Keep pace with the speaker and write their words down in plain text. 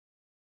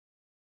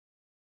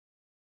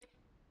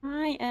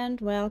Hi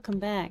and welcome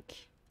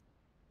back.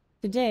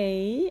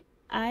 Today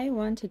I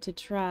wanted to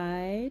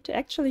try to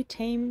actually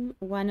tame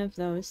one of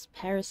those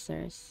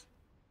Paracers.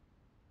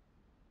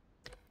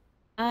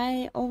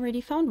 I already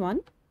found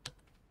one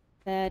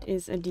that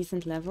is a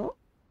decent level.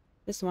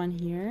 This one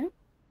here.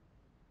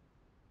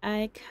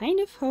 I kind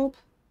of hope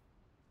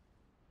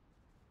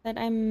that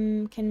I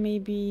can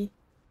maybe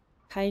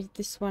hide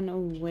this one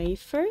away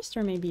first,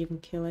 or maybe even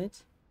kill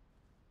it.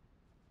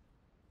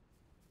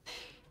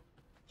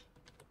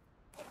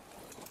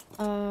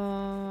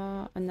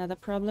 Another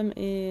problem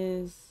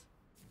is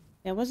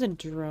there was a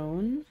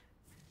drone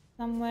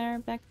somewhere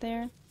back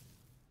there.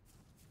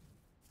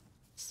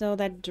 So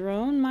that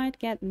drone might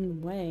get in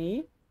the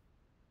way.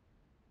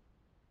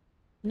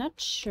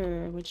 Not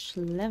sure which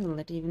level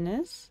it even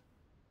is.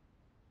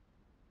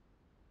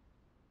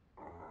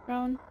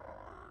 Drone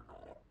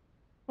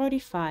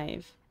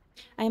 45.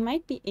 I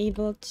might be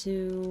able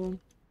to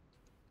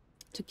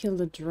kill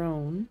the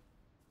drone.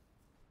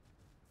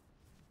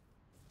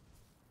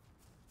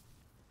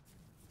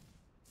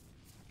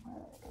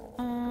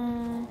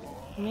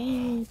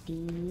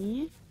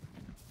 Maybe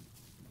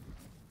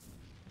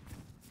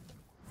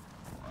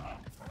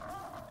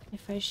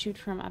if I shoot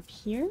from up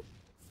here.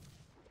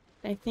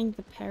 I think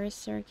the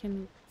Paracer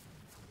can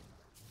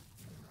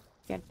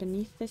get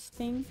beneath this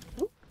thing.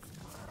 Ooh.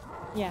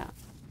 Yeah.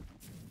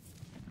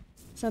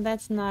 So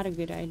that's not a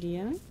good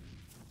idea.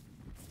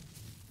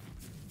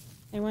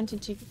 I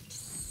wanted to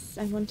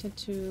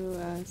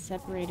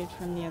separate it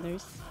from the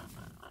others.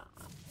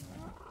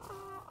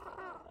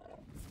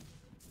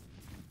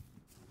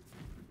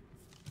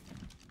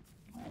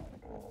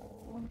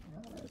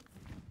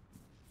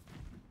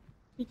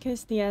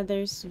 Because the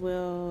others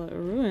will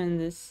ruin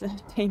this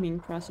taming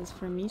process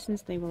for me,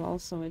 since they will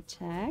also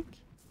attack.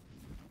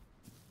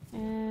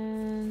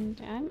 And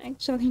I'm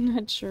actually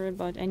not sure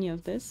about any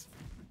of this.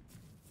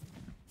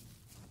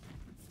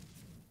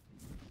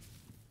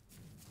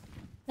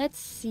 Let's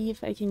see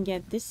if I can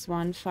get this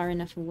one far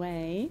enough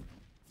away,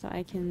 so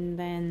I can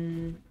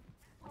then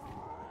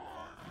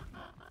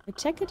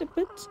attack it a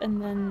bit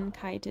and then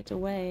kite it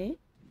away.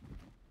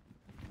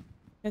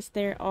 Because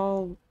they're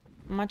all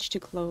much too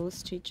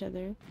close to each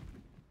other.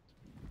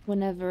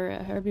 Whenever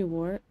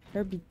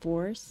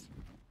herbivores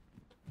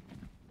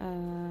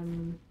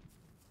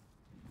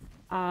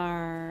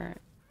are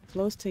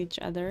close to each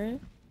other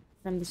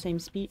from the same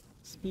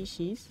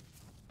species,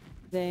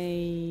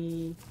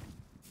 they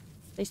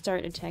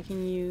start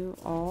attacking you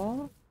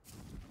all.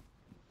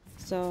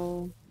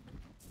 So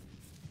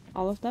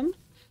all of them,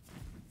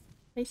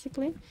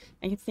 basically.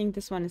 I think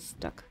this one is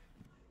stuck,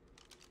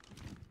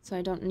 so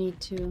I don't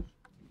need to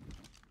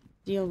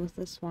deal with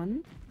this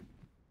one.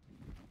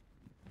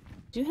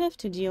 Do have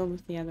to deal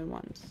with the other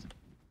ones.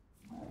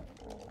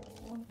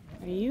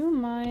 Are you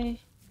my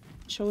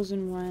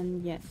chosen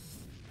one? Yes.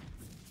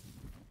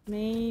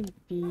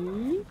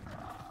 Maybe.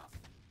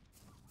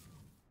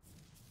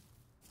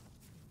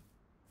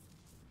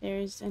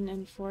 There's an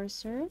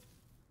enforcer.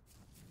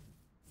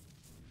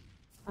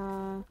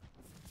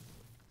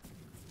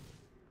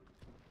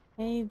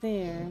 Hey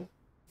there.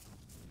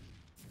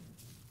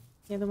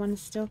 The other one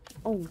is still...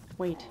 Oh,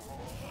 wait.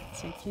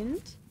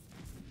 Second.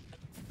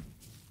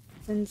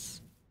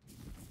 Since...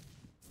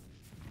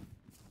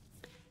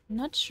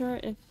 Not sure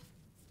if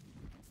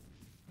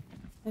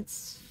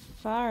it's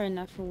far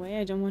enough away.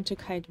 I don't want to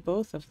kite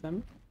both of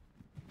them.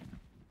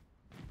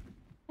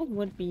 That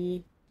would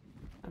be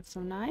not so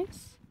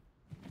nice.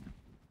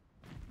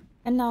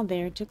 And now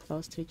they're too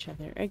close to each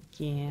other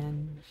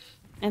again.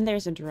 And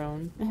there's a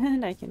drone,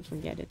 and I can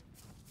forget it.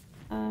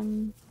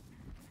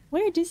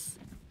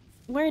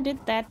 Where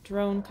did that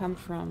drone come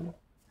from?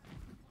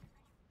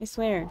 I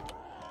swear.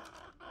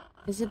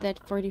 Is it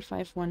that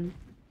 45 one?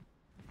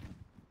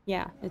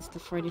 Yeah, it's the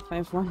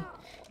 45 one.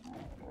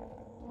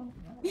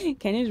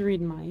 Can it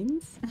read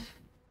minds?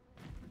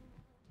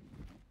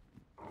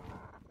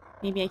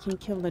 Maybe I can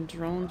kill the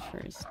drone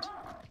first.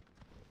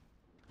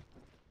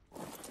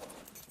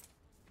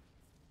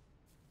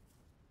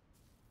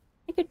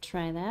 I could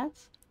try that.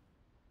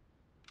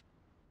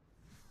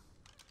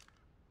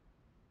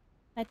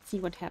 Let's see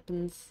what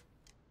happens.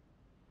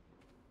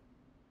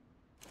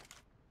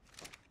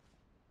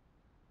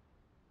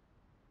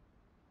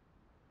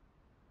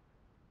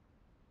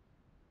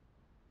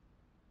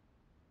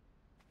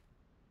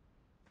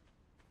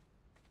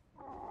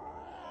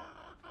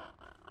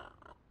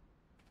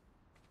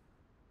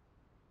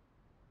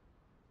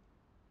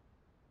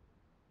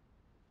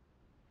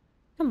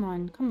 Come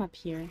on, come up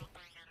here.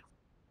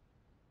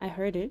 I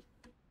heard it.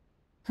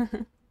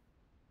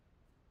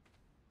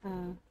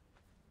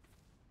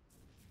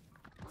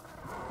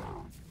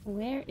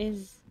 Where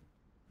is...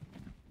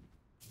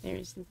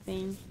 There's the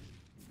thing.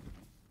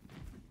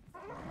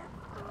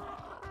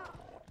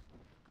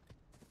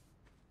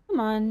 Come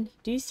on,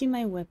 do you see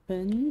my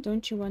weapon?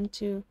 Don't you want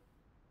to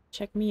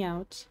check me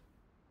out?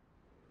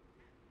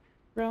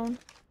 Drone?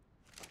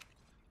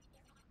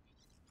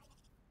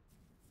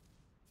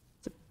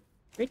 It's a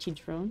pretty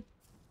drone.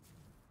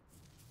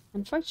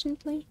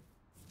 Unfortunately,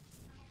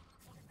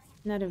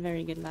 Not a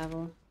very good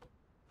level.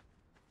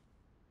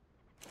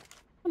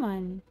 Come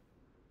on.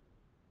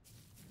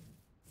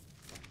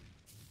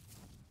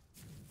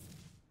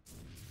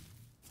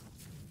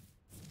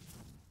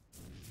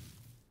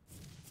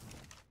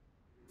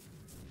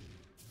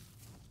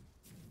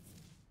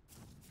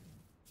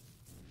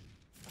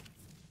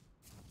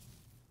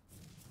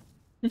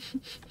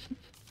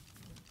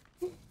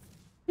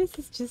 This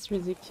is just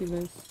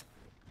ridiculous.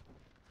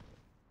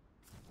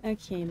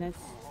 Okay,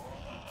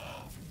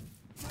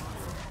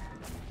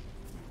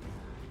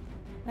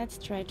 let's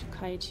try to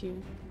kite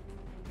you.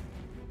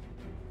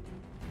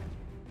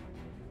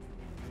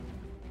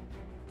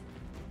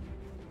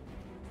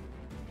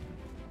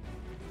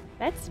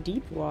 That's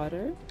deep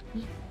water.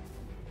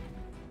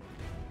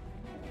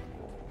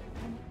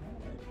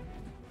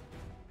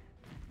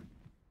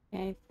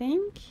 I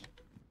think.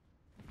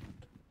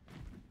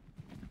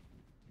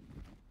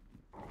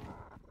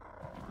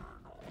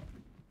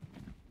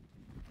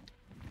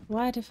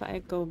 What if I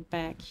go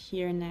back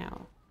here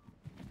now?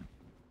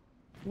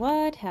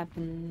 What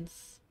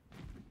happens?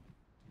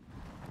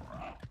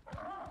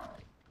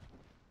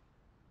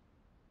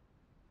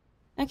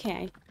 Okay,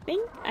 I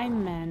think I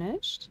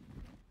managed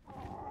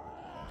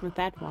with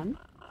that one.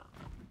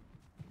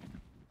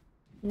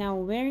 Now,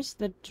 where's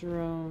the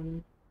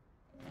drone?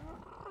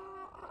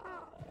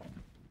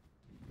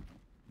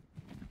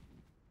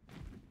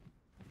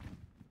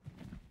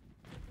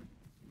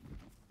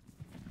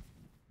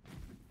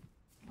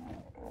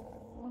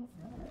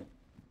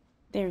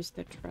 There's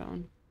the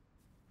drone.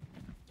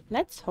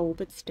 Let's hope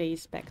it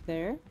stays back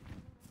there.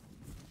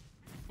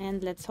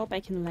 And let's hope I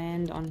can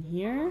land on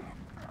here.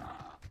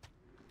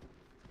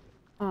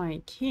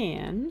 I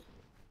can.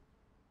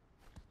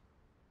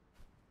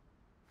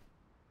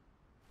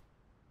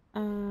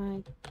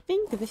 I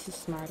think this is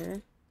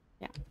smarter.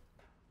 Yeah.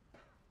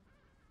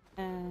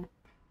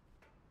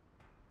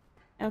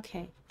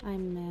 Okay, I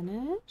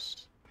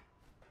managed.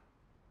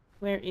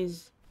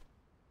 Where's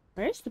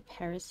the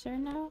Paracer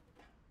now?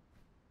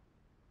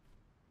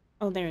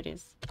 Oh, there it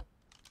is.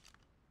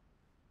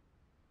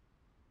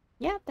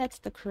 Yeah, that's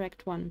the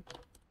correct one.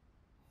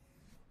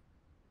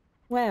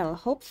 Well,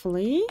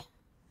 hopefully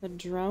the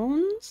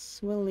drones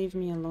will leave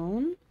me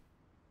alone.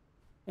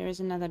 There is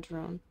another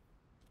drone.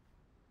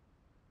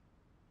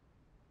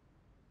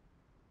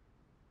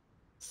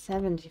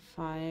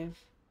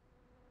 75.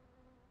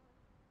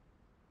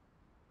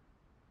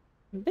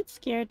 I'm a bit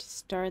scared to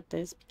start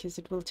this because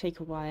it will take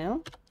a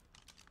while.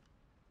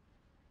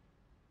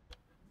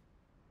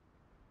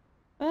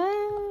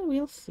 But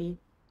we'll see.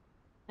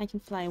 I can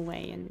fly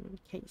away in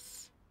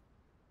case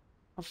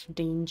of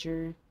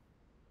danger.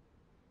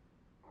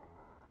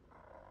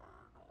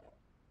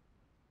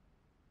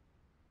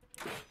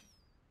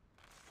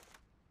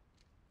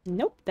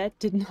 Nope, that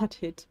did not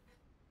hit.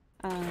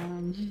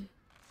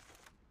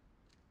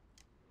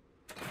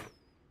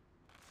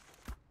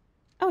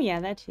 Oh yeah,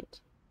 that hit.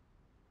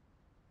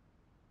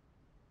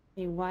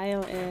 Okay,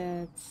 while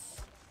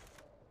it's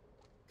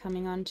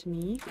coming on to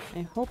me,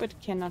 I hope it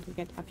cannot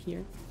get up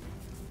here.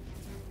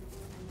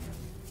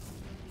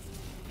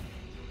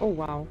 Oh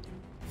wow.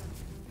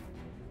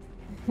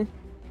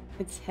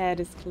 Its head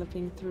is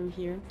clipping through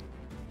here.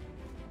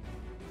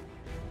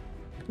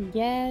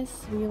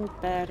 Yes, we'll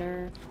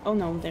better. Oh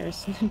no,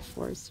 there's an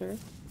enforcer.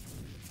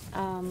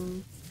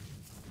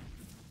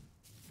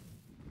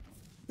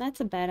 That's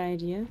a bad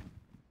idea.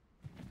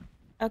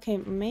 Okay,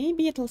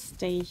 maybe it'll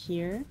stay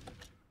here.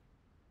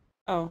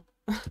 Oh.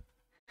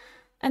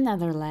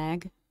 Another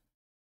lag.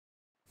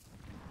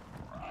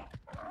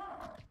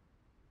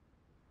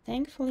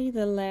 Thankfully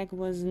the lag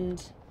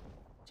wasn't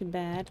too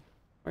bad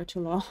or too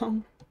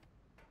long.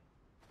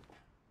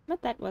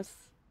 But that was...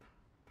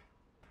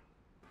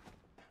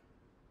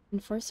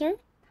 Enforcer?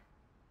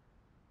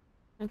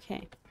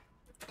 Okay.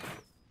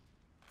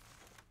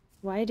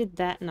 Why did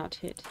that not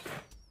hit?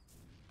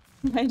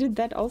 Why did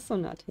that also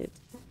not hit?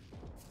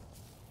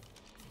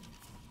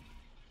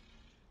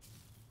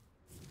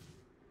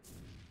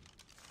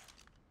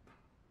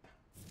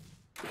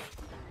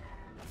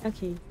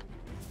 Okay.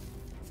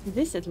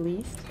 This at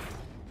least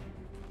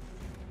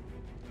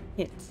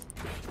hits.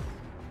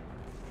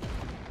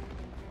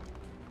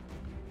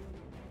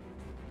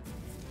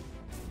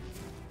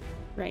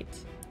 Right.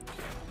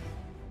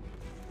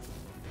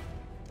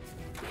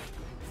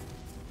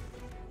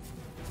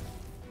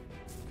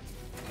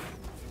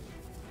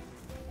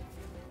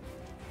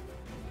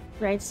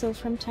 Right, so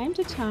from time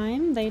to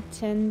time they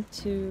tend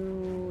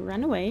to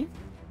run away.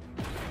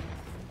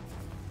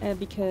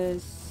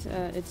 Because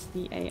it's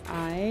the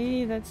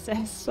AI that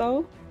says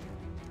so.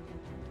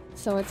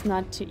 So it's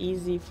not too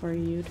easy for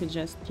you to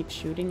just keep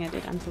shooting at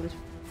it until it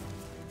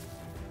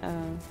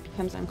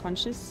becomes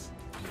unconscious.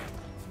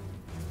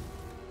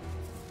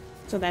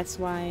 So that's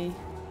why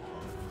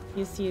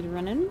you see it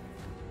running.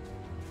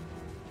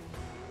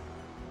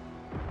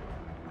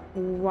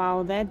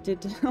 Wow, that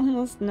did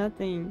almost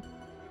nothing.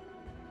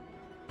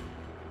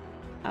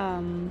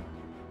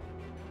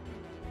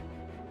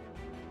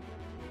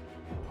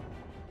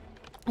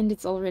 And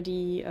it's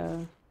already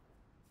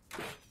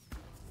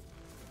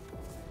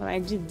Well, I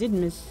did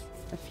miss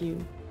a few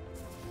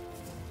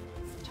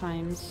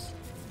times.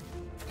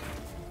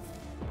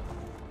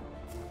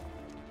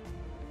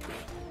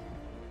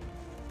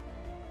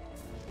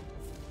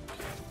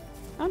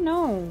 Oh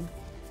no!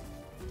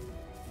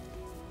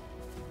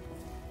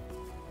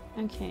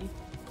 Okay.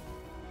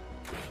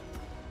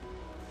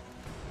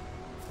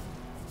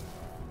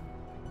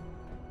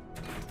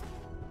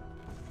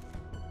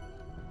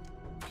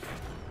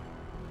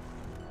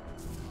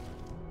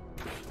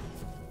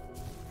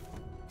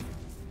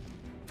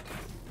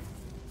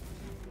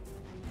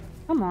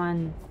 Come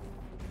on.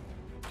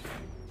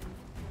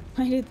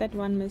 Why did that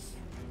one miss?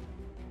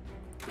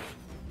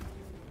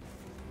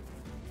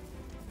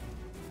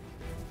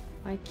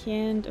 I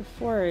can't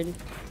afford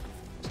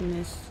to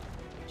miss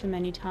too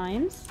many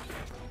times.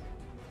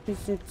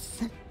 Because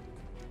it's...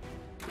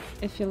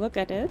 if you look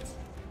at it...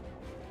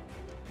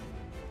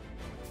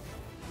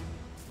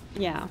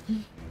 yeah.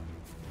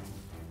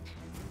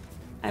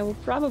 I will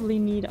probably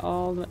need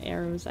all the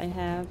arrows I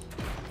have.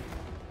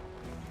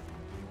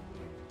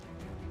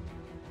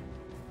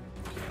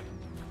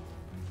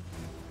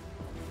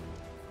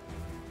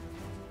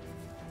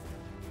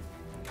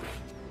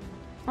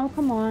 Oh,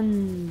 come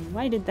on.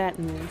 Why did that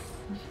miss?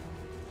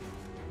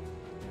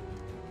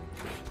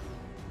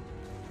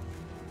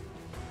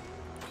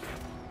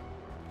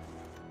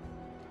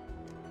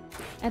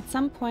 At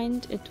some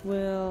point it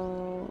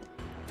will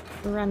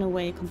run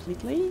away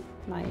completely,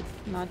 like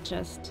not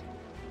just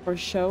for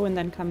show and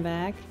then come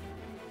back,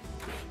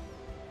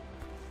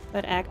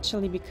 but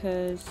actually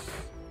because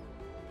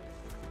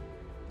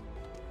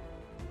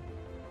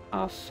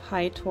of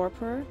high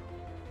torpor.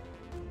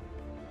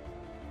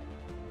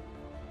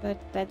 But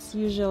that's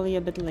usually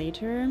a bit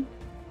later,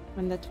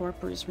 when the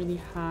torpor is really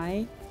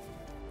high.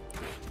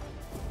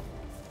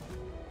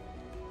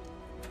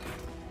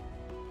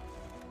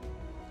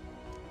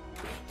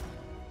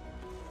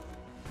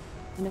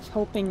 Kind of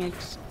hoping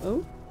it...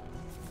 oh!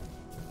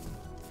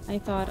 I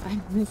thought I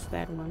missed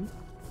that one.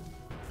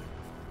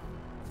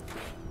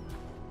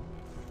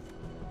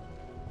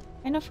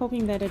 Kind of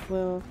hoping that it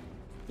will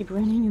keep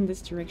running in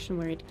this direction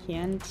where it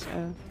can't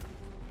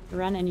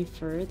run any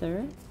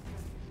further.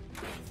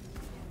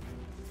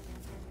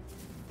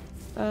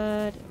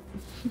 But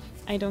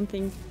I don't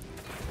think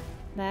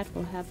that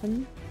will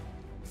happen.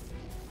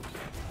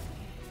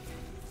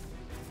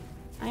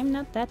 I'm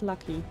not that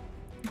lucky,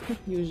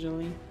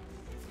 usually.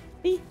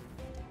 See?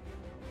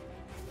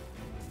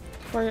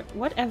 For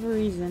whatever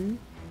reason.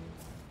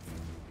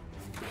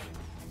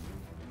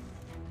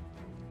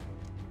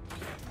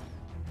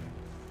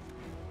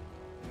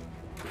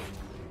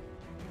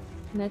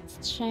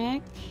 Let's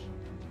check.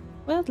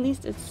 Well, at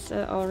least it's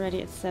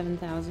already at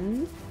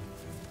 7,000.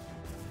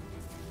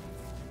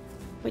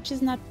 Which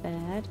is not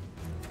bad,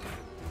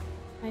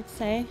 I'd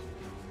say.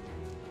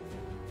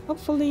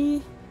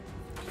 Hopefully...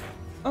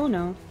 oh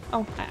no.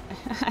 Oh,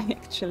 I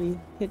actually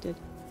hit it.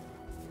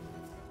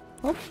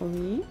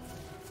 Hopefully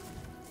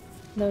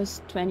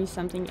those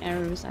 20-something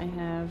arrows I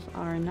have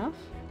are enough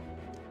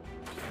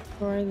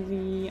for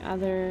the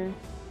other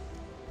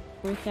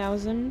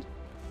 4,000.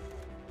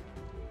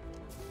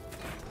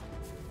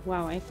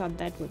 Wow, I thought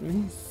that would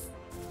miss.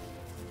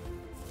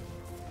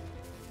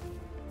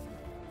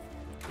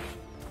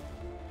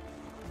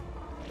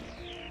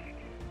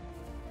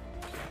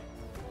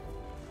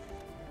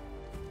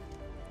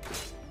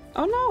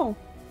 Oh no!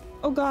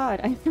 Oh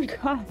god, I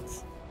forgot.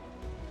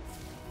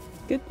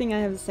 Good thing I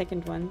have a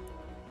second one.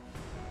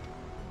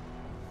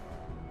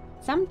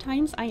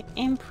 Sometimes I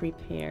am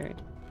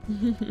prepared.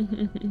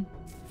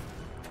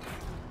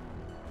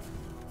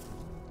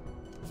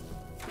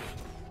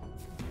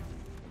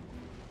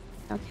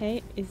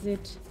 Okay, is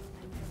it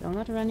still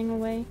not running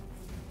away?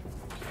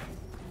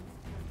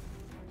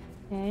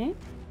 Okay.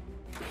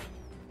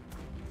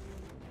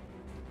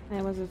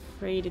 I was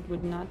afraid it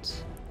would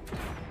not.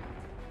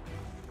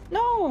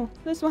 No!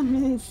 This one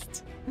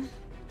missed!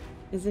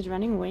 Is it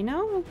running away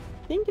now?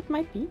 I think it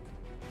might be.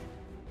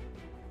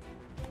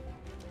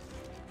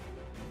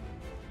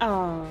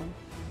 Oh.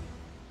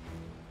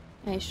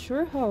 I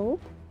sure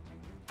hope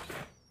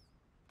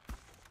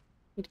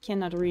it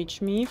cannot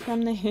reach me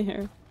from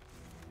there.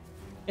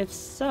 If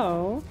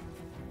so,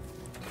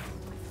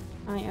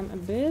 I am a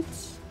bit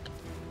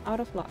out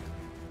of luck,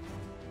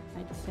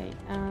 I'd say.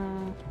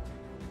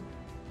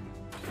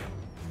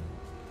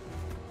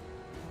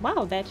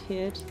 Wow, that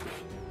hit.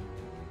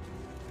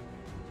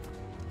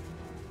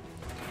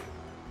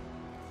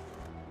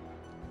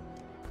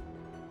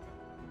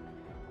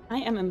 I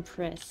am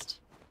impressed.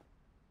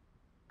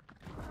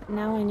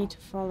 Now I need to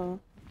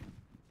follow.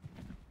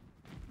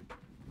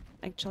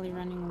 Actually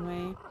running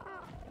away.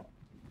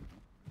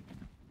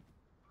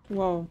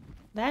 Whoa,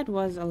 that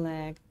was a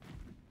lag.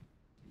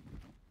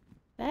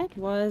 That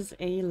was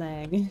a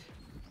lag.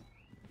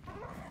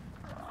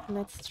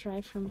 Let's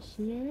try from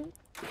here.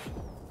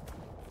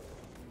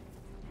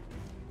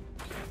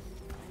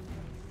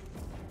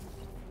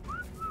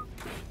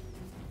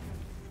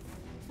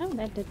 Oh,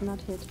 that did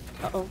not hit.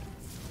 Uh-oh.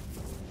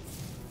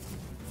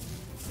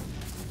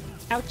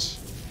 Ouch.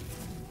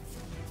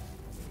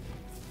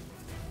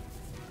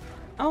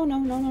 Oh, no,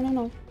 no, no, no,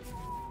 no.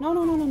 No,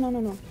 no, no, no, no,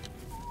 no, no.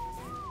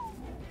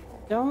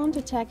 Don't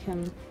attack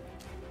him.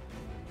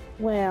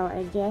 Well,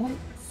 I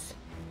guess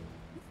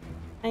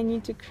I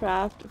need to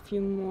craft a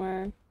few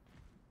more.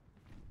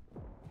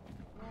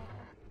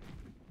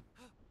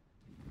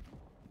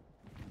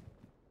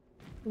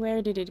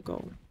 Where did it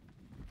go?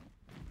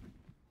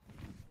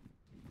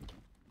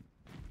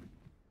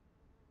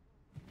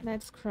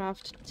 Let's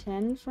craft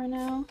 10 for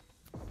now.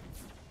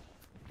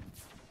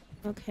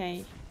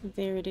 Okay,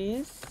 there it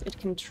is. It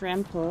can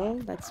trample,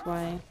 that's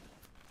why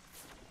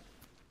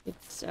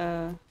it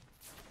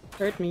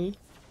hurt me.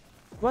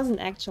 It wasn't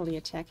actually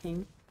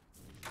attacking.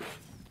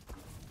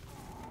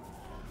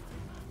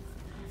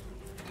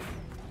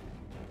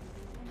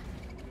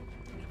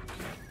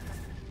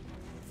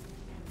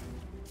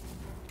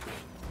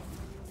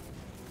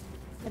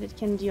 But it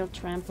can deal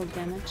trample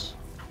damage.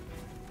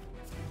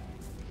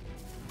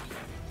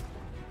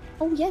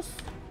 Oh yes!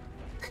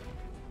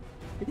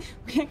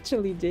 We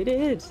actually did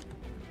it!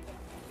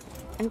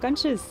 I'm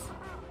conscious!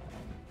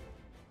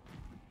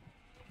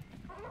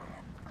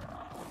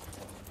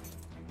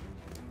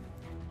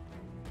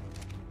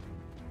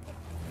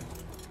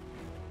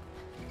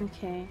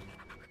 Okay.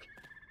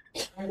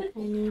 I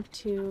need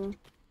to...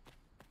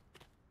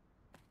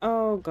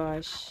 Oh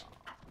gosh.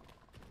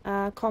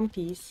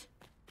 Compies.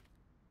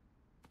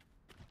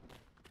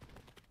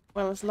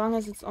 Well, as long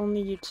as it's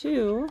only you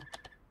two...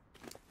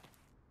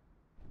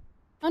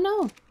 Oh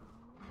no!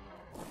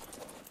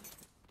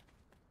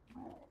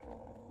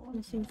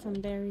 Missing some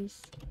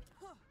berries.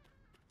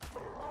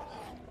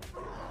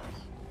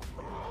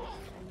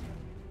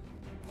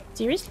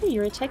 Seriously,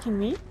 you're attacking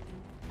me?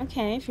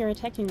 Okay, if you're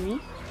attacking me,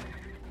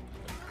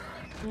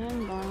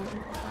 I'm gonna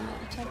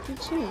attack you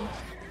too.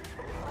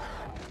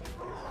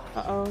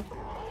 Uh-oh.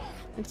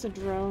 It's a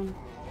drone.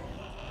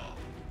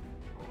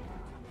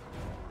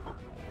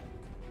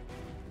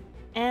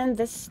 And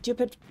this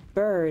stupid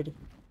bird.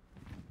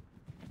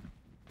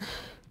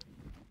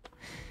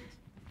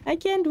 I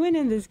can't win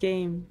in this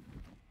game.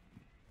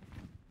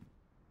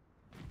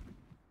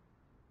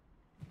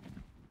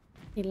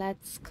 Okay,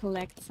 let's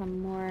collect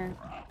some more.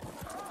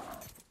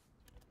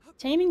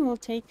 Taming will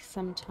take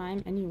some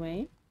time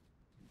anyway.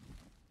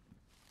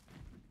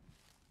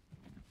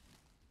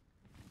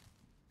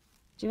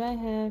 Do I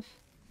have...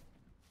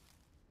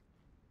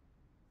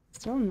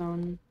 Still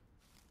none.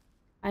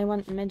 I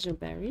want medjool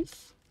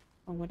berries,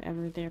 or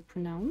whatever they're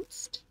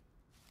pronounced.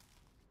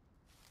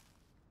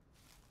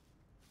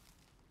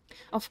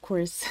 Of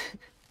course,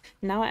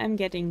 now I'm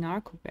getting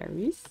narco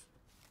berries.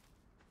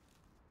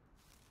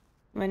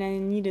 When I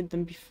needed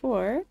them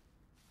before,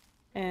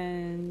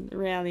 and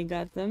rarely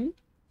got them.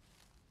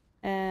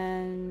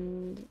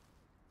 And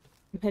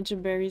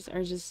medjool berries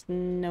are just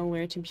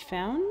nowhere to be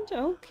found.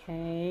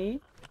 Okay.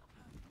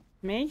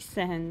 Makes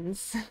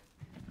sense.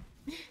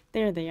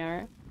 There they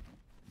are.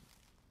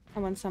 I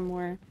want some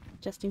more,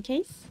 just in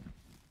case.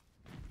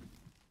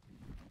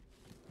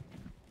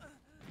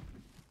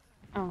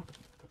 Oh,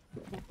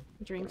 yeah,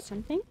 drink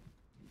something.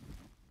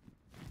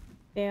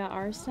 There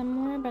are some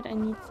more, but I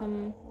need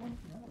some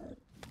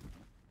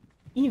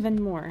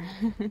even more.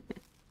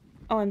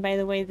 Oh, and by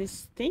the way,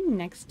 this thing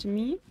next to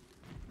me...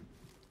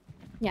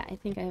 Yeah, I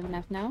think I have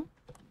enough now.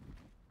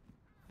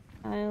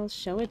 I'll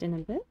show it in a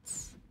bit.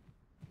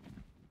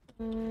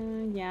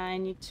 Yeah, I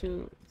need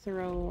to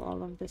throw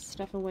all of this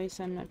stuff away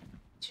so I'm not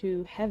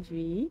too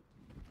heavy.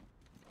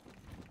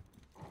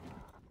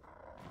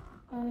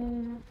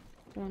 Don't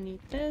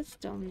need this,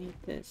 don't need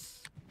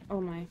this. Oh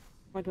my,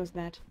 what was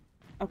that?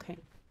 Okay.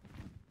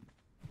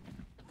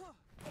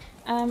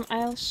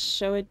 I'll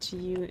show it to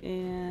you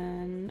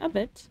in a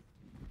bit.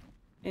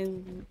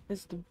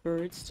 Is the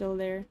bird still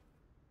there?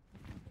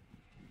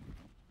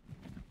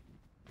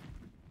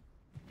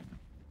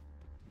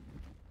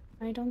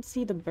 I don't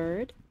see the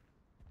bird.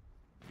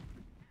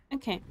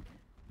 Okay.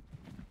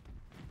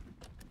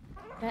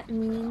 That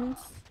means...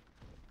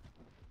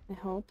 I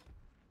hope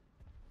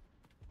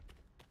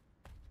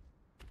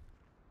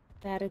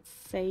that it's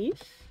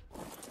safe.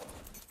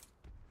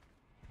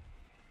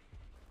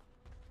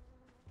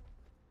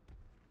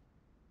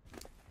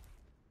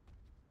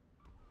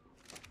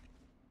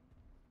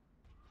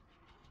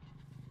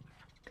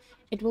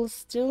 It will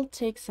still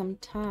take some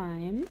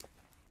time.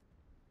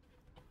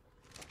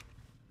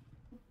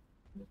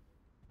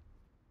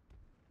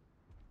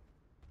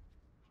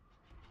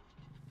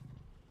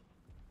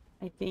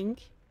 I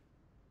think.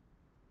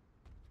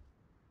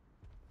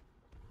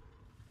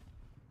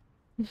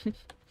 It's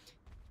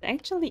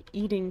actually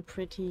eating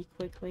pretty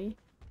quickly.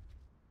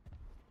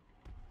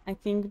 I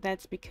think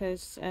that's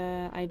because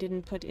I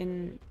didn't put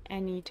in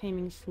any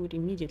taming food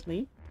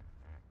immediately.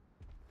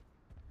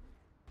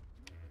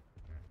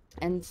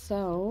 And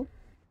so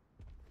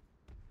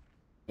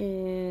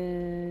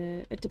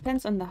it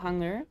depends on the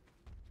hunger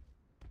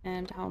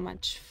and how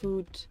much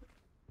food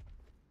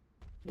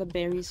the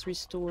berries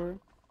restore.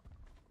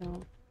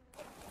 So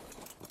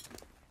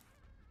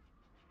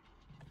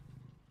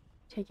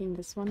taking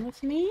this one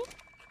with me.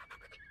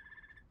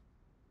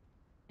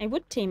 I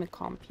would tame a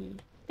compy.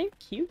 They're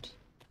cute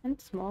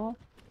and small.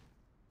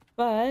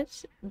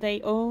 but they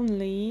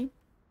only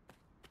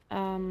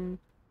can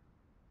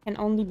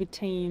only be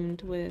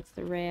tamed with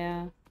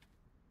rare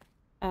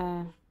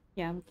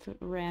with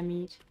rare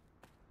meat.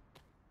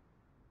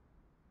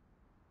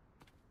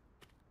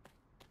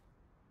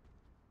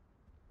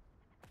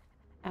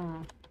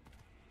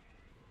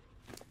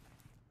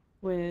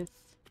 With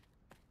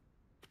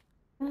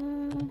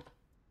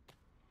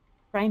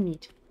prime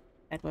meat.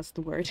 That was the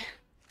word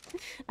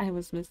I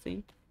was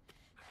missing.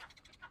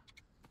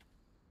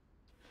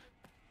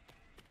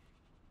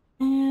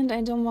 And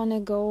I don't want to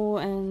go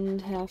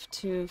and have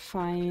to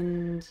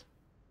find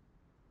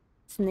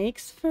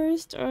snakes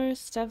first or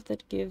stuff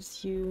that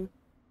gives you...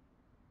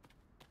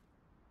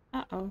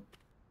 Uh-oh.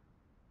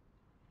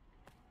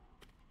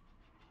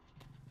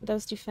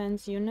 Those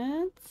defense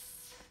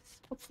units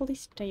hopefully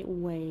stay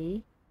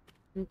away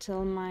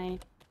until my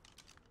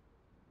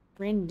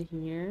friend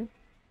here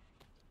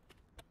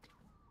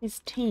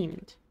is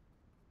tamed.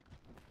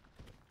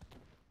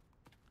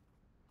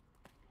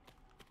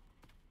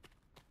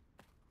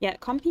 Yeah,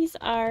 compies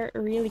are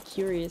really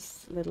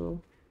curious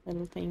little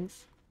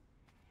things.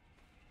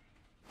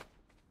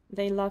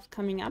 They love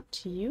coming up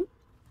to you,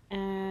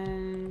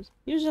 and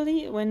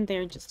usually when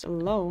they're just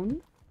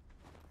alone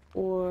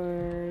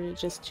or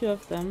just two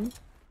of them,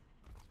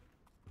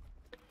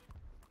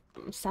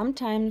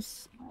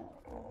 sometimes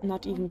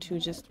not even two,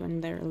 just when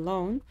they're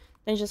alone,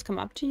 they just come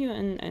up to you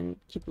and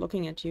keep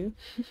looking at you,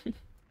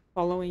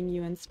 following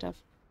you and stuff.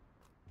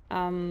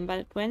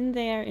 But when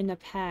they're in a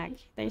pack,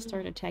 they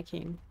start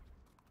attacking.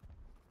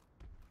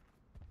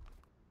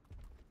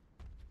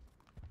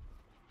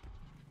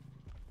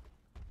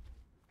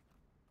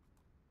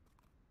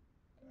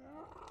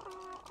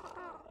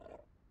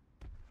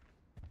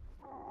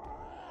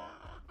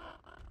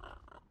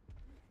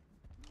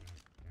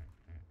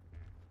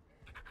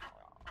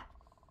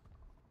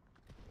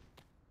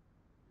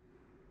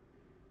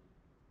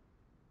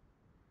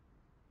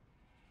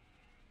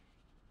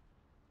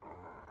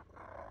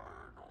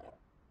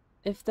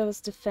 If those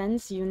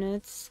defense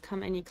units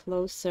come any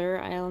closer,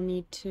 I'll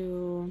need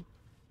to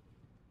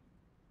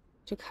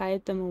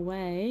kite them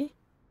away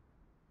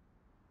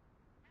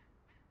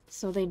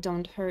so they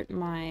don't hurt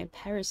my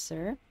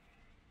Paracer.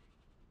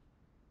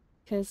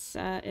 Because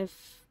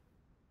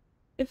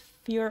if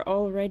you're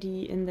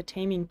already in the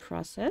taming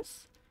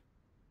process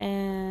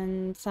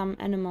and some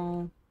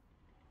animal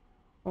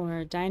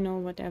or dino,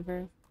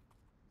 whatever,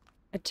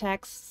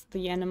 attacks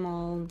the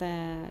animal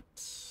that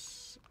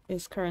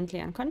is currently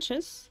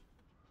unconscious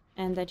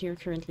and that you're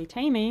currently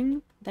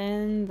taming,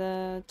 then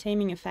the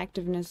taming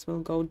effectiveness will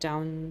go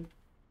down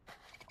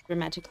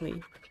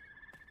dramatically.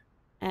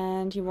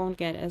 And you won't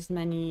get as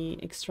many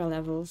extra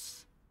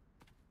levels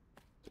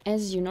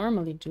as you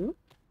normally do.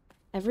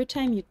 Every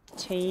time you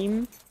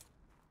tame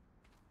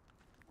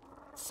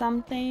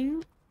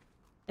something,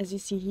 as you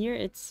see here,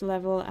 it's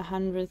level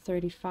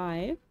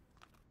 135.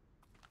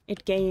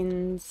 It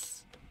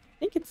gains, I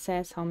think it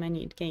says how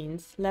many it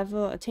gains.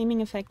 Level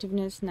taming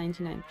effectiveness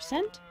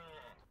 99%.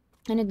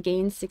 And it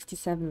gains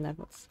 67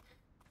 levels,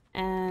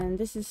 and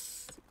this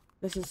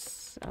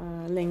is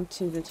linked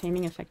to the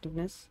taming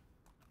effectiveness,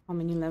 how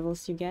many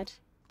levels you get,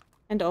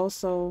 and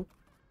also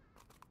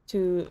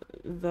to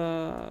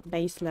the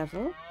base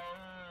level.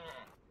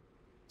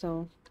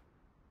 So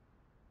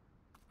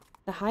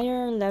the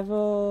higher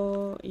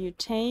level you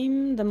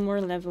tame, the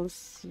more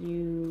levels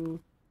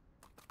you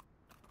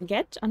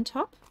get on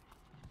top,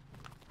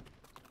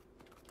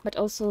 but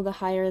also the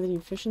higher the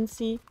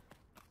efficiency,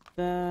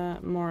 the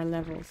more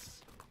levels.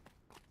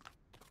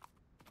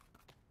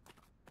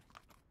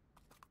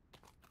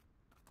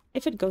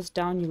 If it goes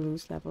down, you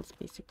lose levels,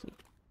 basically.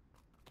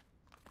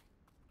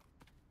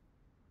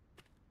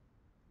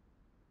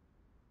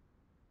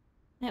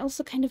 I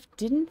also kind of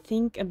didn't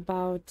think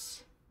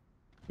about...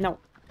 No.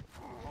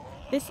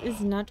 This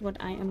is not what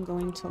I am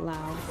going to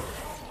allow.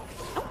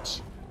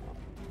 Ouch!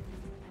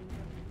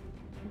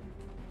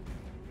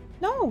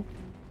 No!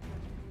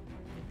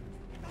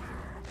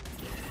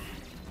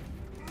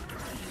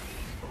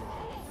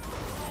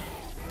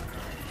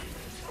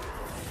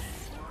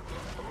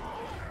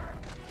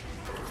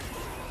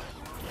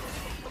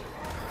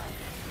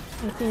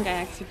 I think I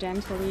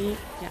accidentally...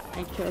 Yeah,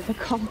 I killed the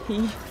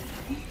compy.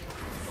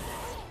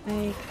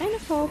 I kind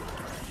of hope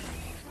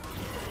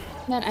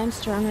that I'm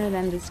stronger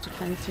than this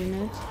defense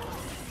unit.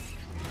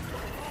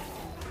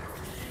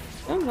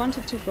 Don't want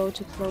it to go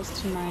too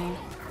close to my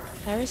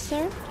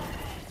Paracer.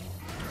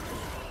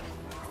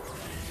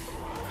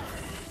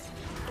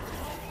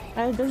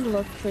 Well, it does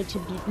look pretty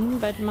beaten,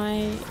 but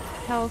my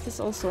health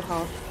is also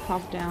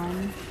half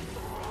down.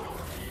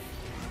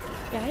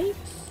 Yikes.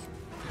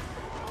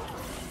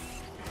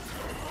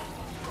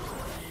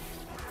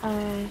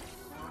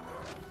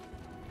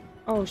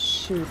 Oh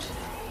shoot.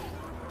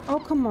 Oh,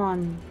 come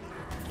on.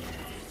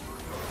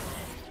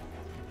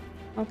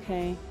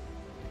 Okay.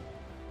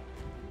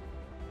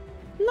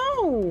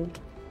 No!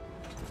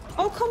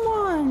 Oh, come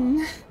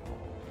on!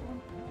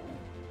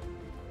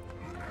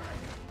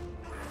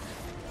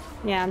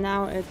 Yeah,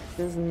 now it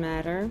doesn't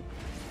matter.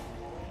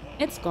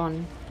 It's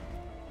gone.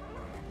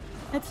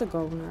 It's a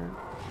governor.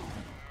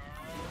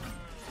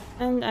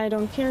 And I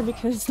don't care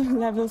because the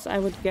levels I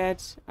would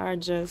get are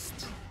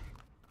just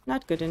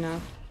not good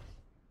enough.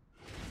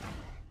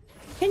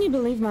 Can you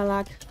believe my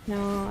luck? No,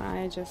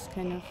 I just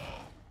kind of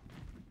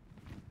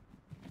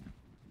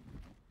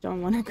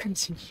don't want to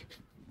continue.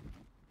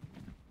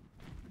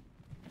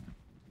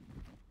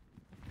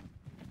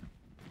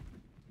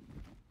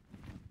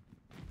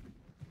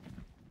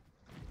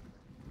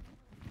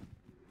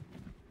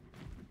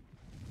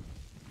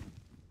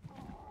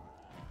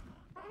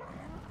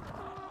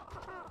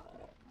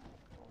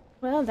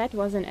 Well, that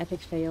was an epic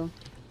fail.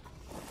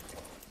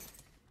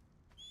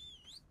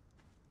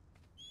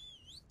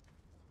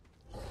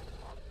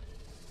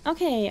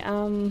 Okay,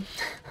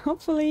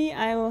 hopefully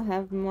I will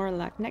have more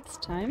luck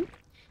next time.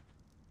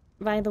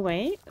 By the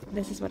way,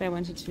 this is what I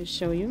wanted to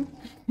show you.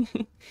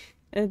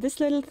 This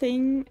little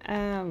thing,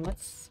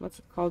 what's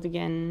it called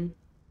again?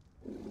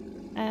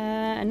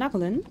 A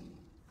Noglin.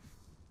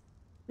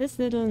 This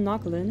little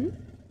Noglin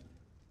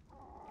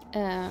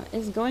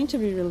is going to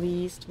be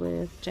released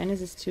with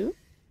Genesis 2.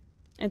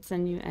 It's a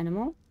new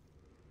animal.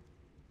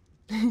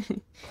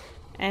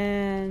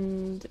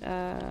 And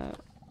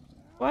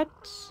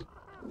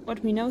what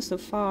we know so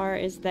far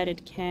is that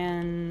it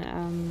can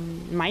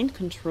mind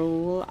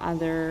control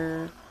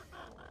other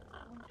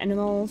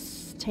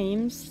animals,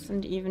 tames,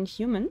 and even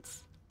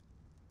humans.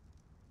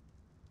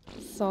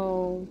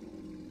 So,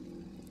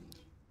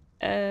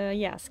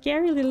 yeah,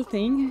 scary little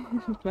thing,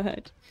 but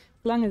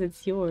as long as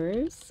it's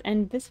yours.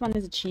 And this one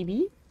is a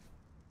chibi.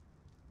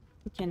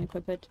 You can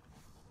equip it.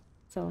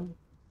 So,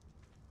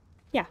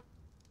 yeah.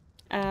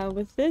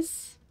 With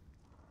this,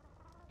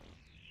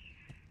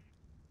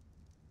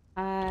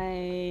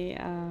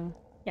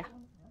 yeah.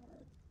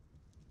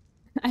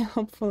 I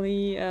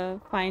hopefully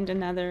find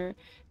another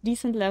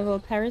decent level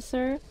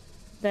Paracer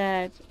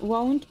that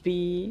won't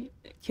be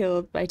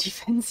killed by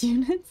defense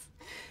units.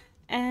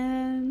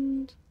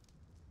 And,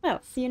 well,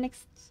 see you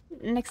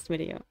next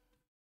video.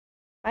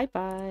 Bye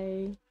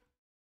bye.